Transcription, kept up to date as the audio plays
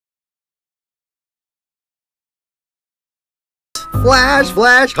Flash,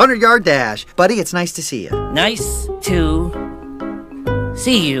 100-yard dash. Buddy, it's nice to see you. Nice to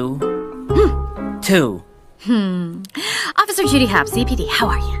see you, too. Officer Judy Hopps, M.Pd, how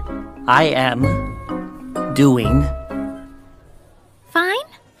are you? I am doing Fine?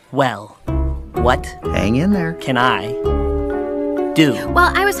 well. What Hang in there. can I do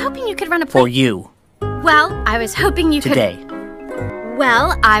Well, I was hoping you could run a play. for you Well, I was hoping you could. today?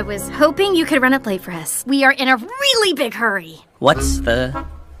 Well, I was hoping you could run a play for us. We are in a really big hurry. What's the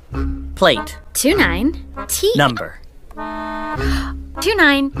plate 29T number?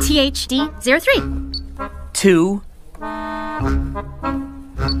 29THD03. 2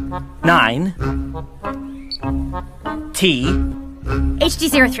 9 T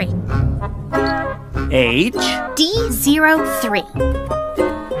HD03. H D03.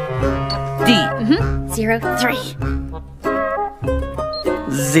 D 03.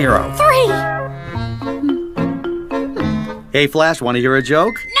 0. 3. Hey, Flash, want to hear a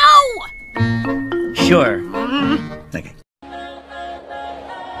joke? No! Sure. Okay.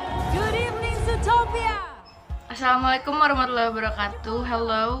 Good evening, Zootopia! Assalamualaikum warahmatullahi wabarakatuh.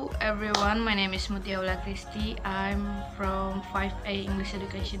 Hello everyone, my name is Meuti Aulia Kristi. I'm from 5A English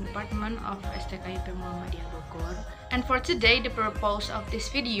Education Department of STKIP Muhammadiyah Bogor. And for today, the purpose of this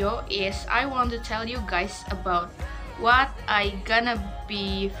video is I want to tell you guys about what I gonna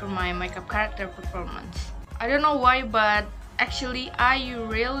be for my makeup character performance. I don't know why, but actually I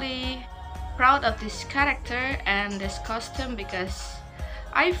really proud of this character and this costume because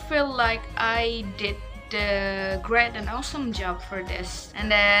I feel like I did the great and awesome job for this.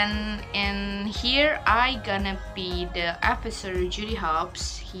 And then in here I gonna be the officer Judy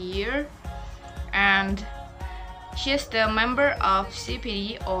Hopps here, and she's the member of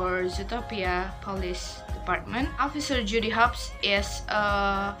CPD or Zootopia Police Department. Officer Judy Hopps is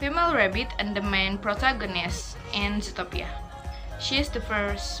a female rabbit and the main protagonist in Zootopia. She is the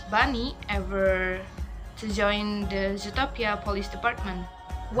first bunny ever to join the Zootopia Police Department.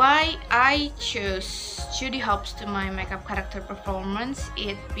 Why I chose Judy Hopps to my makeup character performance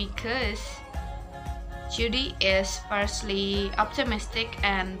is because Judy is fiercely optimistic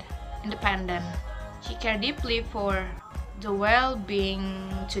and independent. She cares deeply for the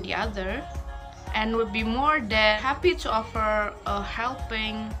well-being to the other and would be more than happy to offer a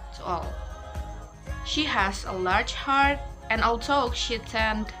helping to all. She has a large heart, and although she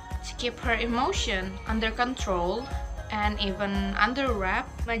tends to keep her emotion under control and even under wrap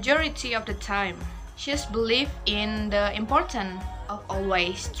majority of the time, she believes in the importance of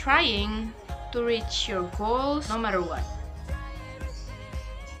always trying to reach your goals no matter what.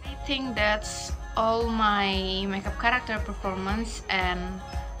 I think that's all my makeup character performance, and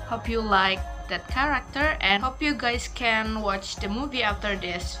hope you like that character and hope you guys can watch the movie after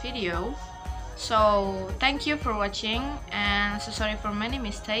this video. So thank you for watching and so sorry for many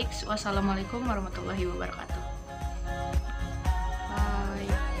mistakes. Wassalamualaikum warahmatullahi wabarakatuh.